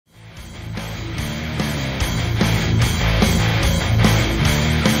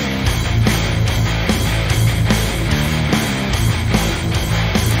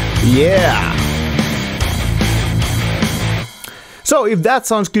Yeah! So if that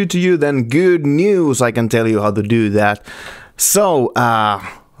sounds good to you, then good news, I can tell you how to do that. So,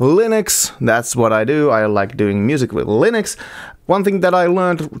 Linux, that's what I do. I like doing music with Linux. One thing that I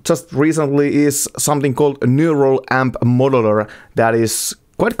learned just recently is something called a neural amp modeler that is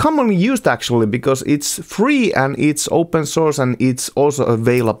quite commonly used actually because it's free and it's open source and it's also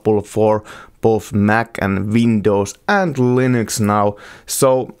available for both Mac and Windows and Linux now.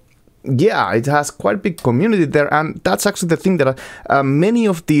 So yeah, it has quite a big community there, and that's actually the thing that many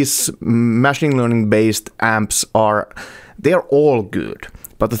of these machine learning based amps they're all good.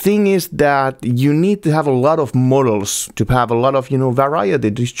 But the thing is that you need to have a lot of models to have a lot of,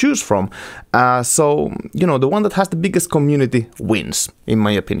 variety to choose from. So, the one that has the biggest community wins, in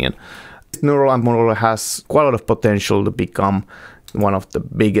my opinion. Neural amp modeler has quite a lot of potential to become one of the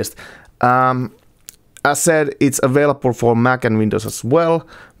biggest. As said, it's available for Mac and Windows as well,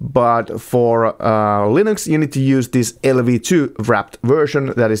 but for Linux, you need to use this LV2 wrapped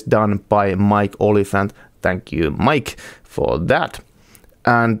version that is done by Mike Oliphant. Thank you, Mike, for that.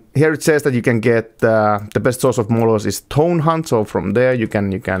 And here it says that you can get the best source of models is Tone Hunt, so from there you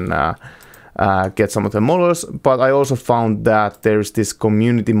can get some of the models. But I also found that there's this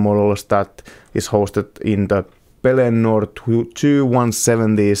community models that is hosted in the Pelenor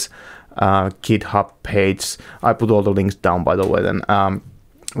 2170's GitHub page. I put all the links down, by the way. Then,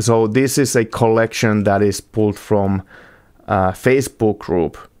 so this is a collection that is pulled from a Facebook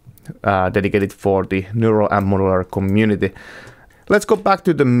group dedicated for the neural amp modeler community. Let's go back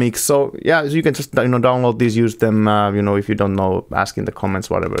to the mix. So yeah, you can just download these, use them. If you don't know, ask in the comments,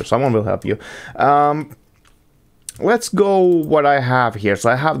 whatever. Someone will help you. Let's go what I have here. So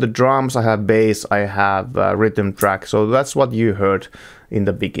I have the drums, I have bass, I have rhythm track. So that's what you heard in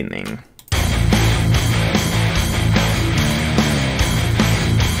the beginning.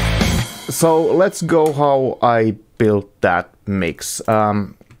 So let's go how I built that mix.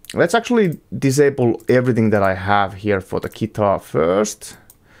 Let's actually disable everything that I have here for the guitar first.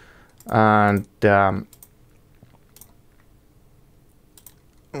 And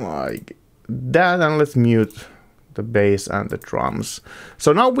like that, and let's mute the bass and the drums.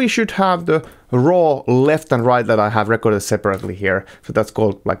 So now we should have the raw left and right that I have recorded separately here. So that's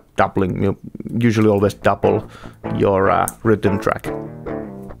called like doubling. You usually always double your rhythm track.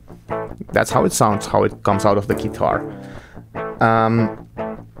 That's how it sounds, how it comes out of the guitar.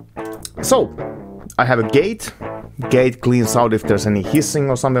 So I have a gate. Gate cleans out if there's any hissing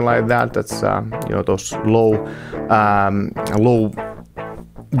or something like that. That's those low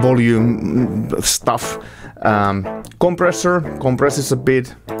volume stuff. Compressor compresses a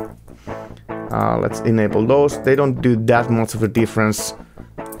bit. Let's enable those. They don't do that much of a difference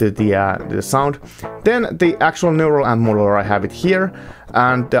to the sound. Then the actual neural amp modeler, I have it here,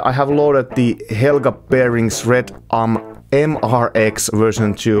 and I have loaded the Helga Bearings Red MRX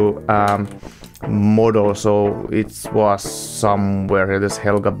version 2 model. So it was somewhere here. There's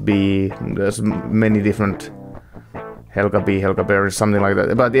Helga B. There's many different Helga B, Helga Bearings, something like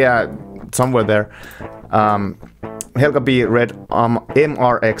that. But yeah, somewhere there. Helga B Red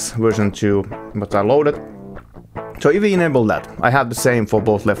MRX version 2, but I loaded. So if we enable that, I have the same for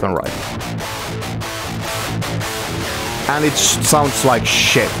both left and right. And it sounds like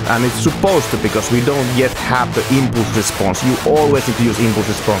shit, and it's supposed to, because we don't yet have the impulse response. You always need to use impulse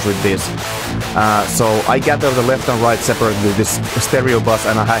response with this. So I gather the left and right separately with this stereo bus,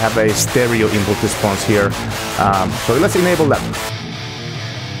 and I have a stereo impulse response here. So let's enable that.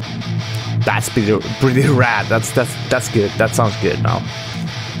 That's pretty rad. That's good. That sounds good now.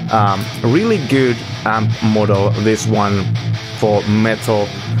 Really good amp model, this one for metal.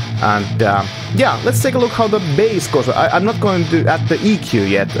 And yeah, let's take a look how the bass goes. I'm not going to add the EQ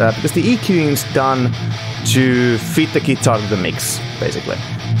yet, because the EQing is done to fit the guitar to the mix, basically.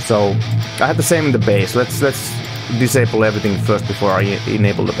 So I have the same in the bass. Let's disable everything first before I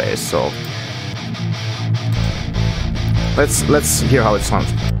enable the bass. So let's hear how it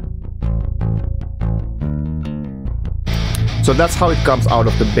sounds. So that's how it comes out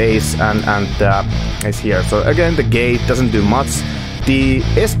of the bass and is here. So again, the gate doesn't do much. The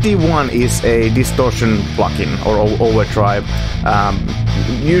SD1 is a distortion plugin or overdrive.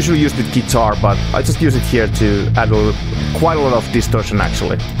 Usually used with guitar, but I just use it here to add quite a lot of distortion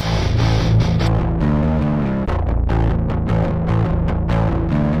actually.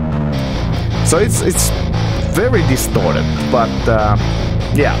 So it's very distorted, but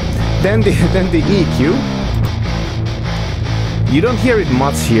yeah. Then the EQ. You don't hear it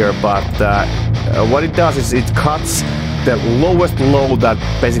much here, but what it does is it cuts the lowest low that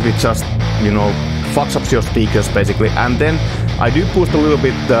basically just, fucks up your speakers basically, and then I do boost a little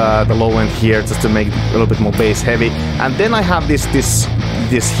bit the low end here just to make it a little bit more bass heavy, and then I have this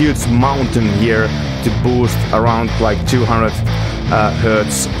huge mountain here to boost around like 200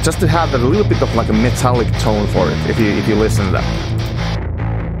 hertz, just to have a little bit of like a metallic tone for it. If you listen to that.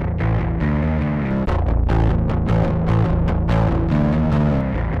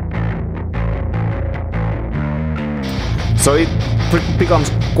 So it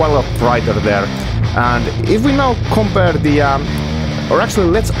becomes quite a lot brighter there. And if we now compare the, or actually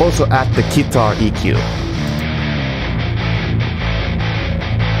let's also add the guitar EQ.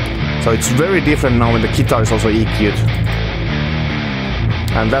 So it's very different now when the guitar is also EQ'd.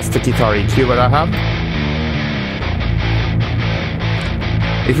 And that's the guitar EQ that I have.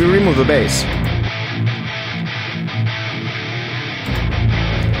 If you remove the bass,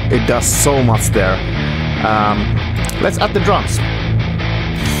 it does so much there. Let's add the drums.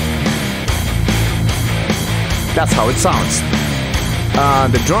 That's how it sounds.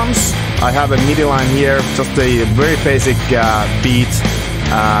 The drums, I have a MIDI line here, just a very basic beat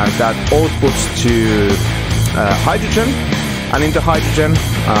that outputs to hydrogen. And in the hydrogen,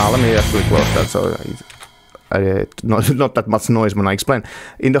 let me actually close that so not that much noise when I explain.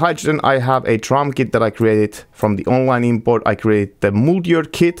 In the hydrogen, I have a drum kit that I created from the online import. I created the multi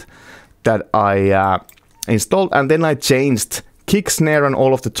kit that I installed, and then I changed kick, snare, and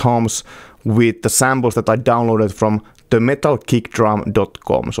all of the toms with the samples that I downloaded from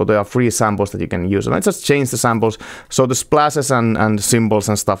themetalkickdrum.com. So there are free samples that you can use, and I just changed the samples. So the splashes and cymbals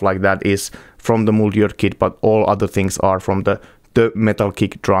and stuff like that is from the multi kit, but all other things are from the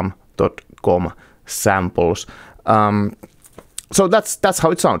themetalkickdrum.com samples. So that's how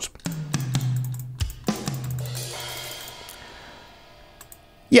it sounds.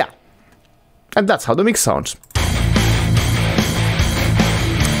 Yeah. And that's how the mix sounds.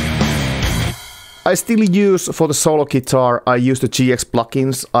 I still use, for the solo guitar, I use the GX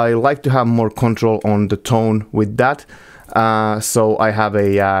plugins. I like to have more control on the tone with that. So I have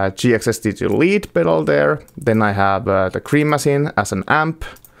a GX ST2 lead pedal there. Then I have the Cream Machine as an amp,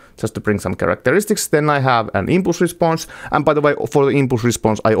 just to bring some characteristics. Then I have an impulse response. And by the way, for the impulse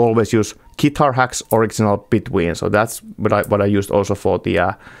response, I always use Guitar Hack's original Between. So that's what I used also for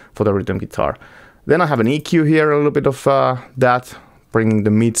the rhythm guitar. Then I have an EQ here, a little bit of that, bringing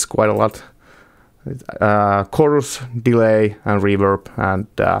the mids quite a lot. Chorus, delay, and reverb, and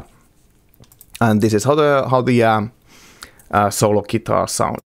this is how the solo guitar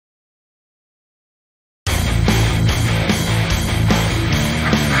sounds.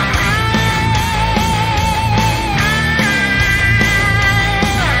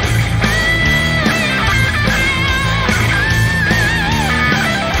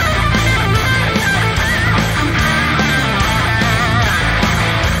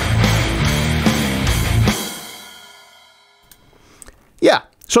 Yeah,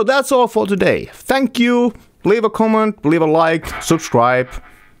 so that's all for today. Thank you. Leave a comment, leave a like, subscribe.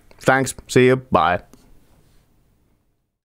 Thanks. See you. Bye.